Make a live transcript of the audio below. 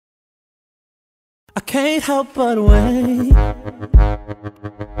I can't help but wait.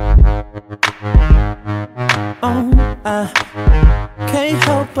 Oh, I can't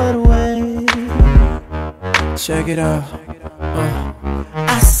help but wait. Check it out.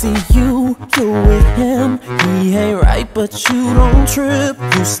 I see you with him. He ain't right, but you don't trip.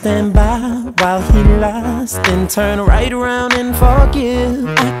 You stand by while he lies, then turn right around and forgive.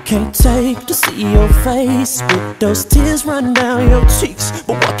 I can't take to see your face with those tears run down your cheeks,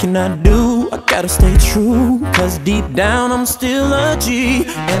 but what can I do? I gotta stay true, cause deep down I'm still a G.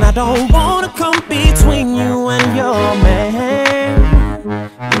 And I don't wanna come between you and your man,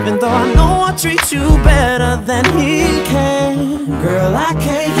 even though I know I treat you better than he can. Girl, I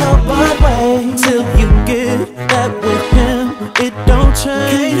can't help but wait till you get that with him. It don't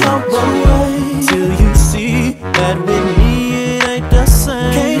change. Can't help but wait till you see that with me it ain't the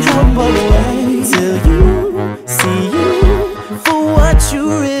same. Can't help but wait till you see you for what you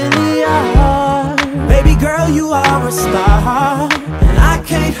really are. Baby girl, you are a star, and I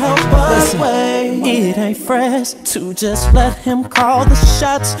can't help but wait. It ain't fresh to just let him call the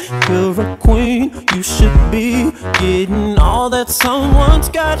shots. You're a queen, you should be getting all that someone's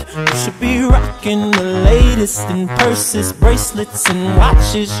got. You should be rocking the latest in purses, bracelets, and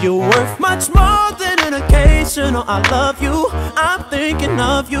watches. You're worth much more than an occasional I love you. I'm thinking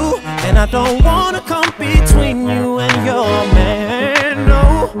of you, and I don't wanna come between you and your man,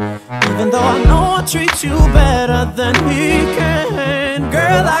 no. Even though I know I treat you better than he can.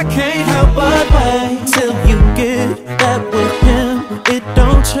 Girl, I can't help but wait till you get that with him. It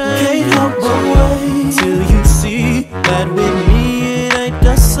don't change. Can't help but wait till you see that with me it ain't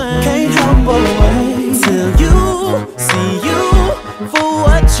the same. Can't help but wait till you see you for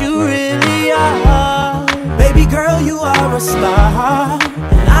what you really are. Baby girl, you are a star,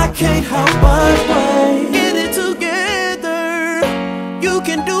 and I can't help but wait. Get it together, you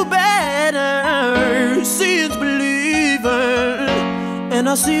can do better. See it's believing, and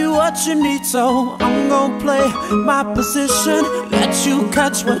I see what you need, so I'm gonna play my position, let you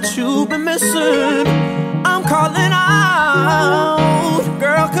catch what you've been missing. I'm calling out,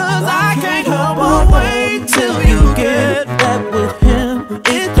 girl, cause I can't help but wait till you get that with him.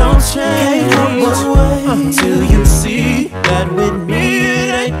 It don't change. Can't help but wait until you see that with me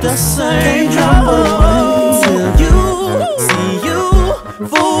it ain't the same. Can't help but wait till you see you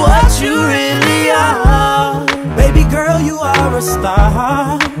for what you really are. Baby girl, you are a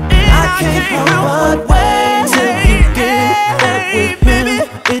star, and I can't help but wait till you get that with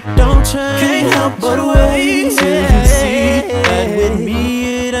him. It don't change. Can't help but wait till you see that with me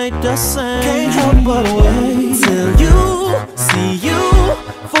it ain't the same. Can't help but wait till you see you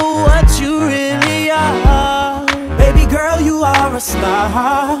for what you really are. Baby girl, you are a star,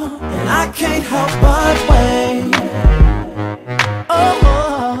 and I can't help but wait.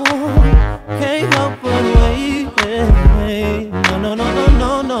 Oh, can't help but wait. No, no, no, no,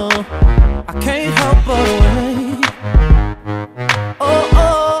 no, no. I can't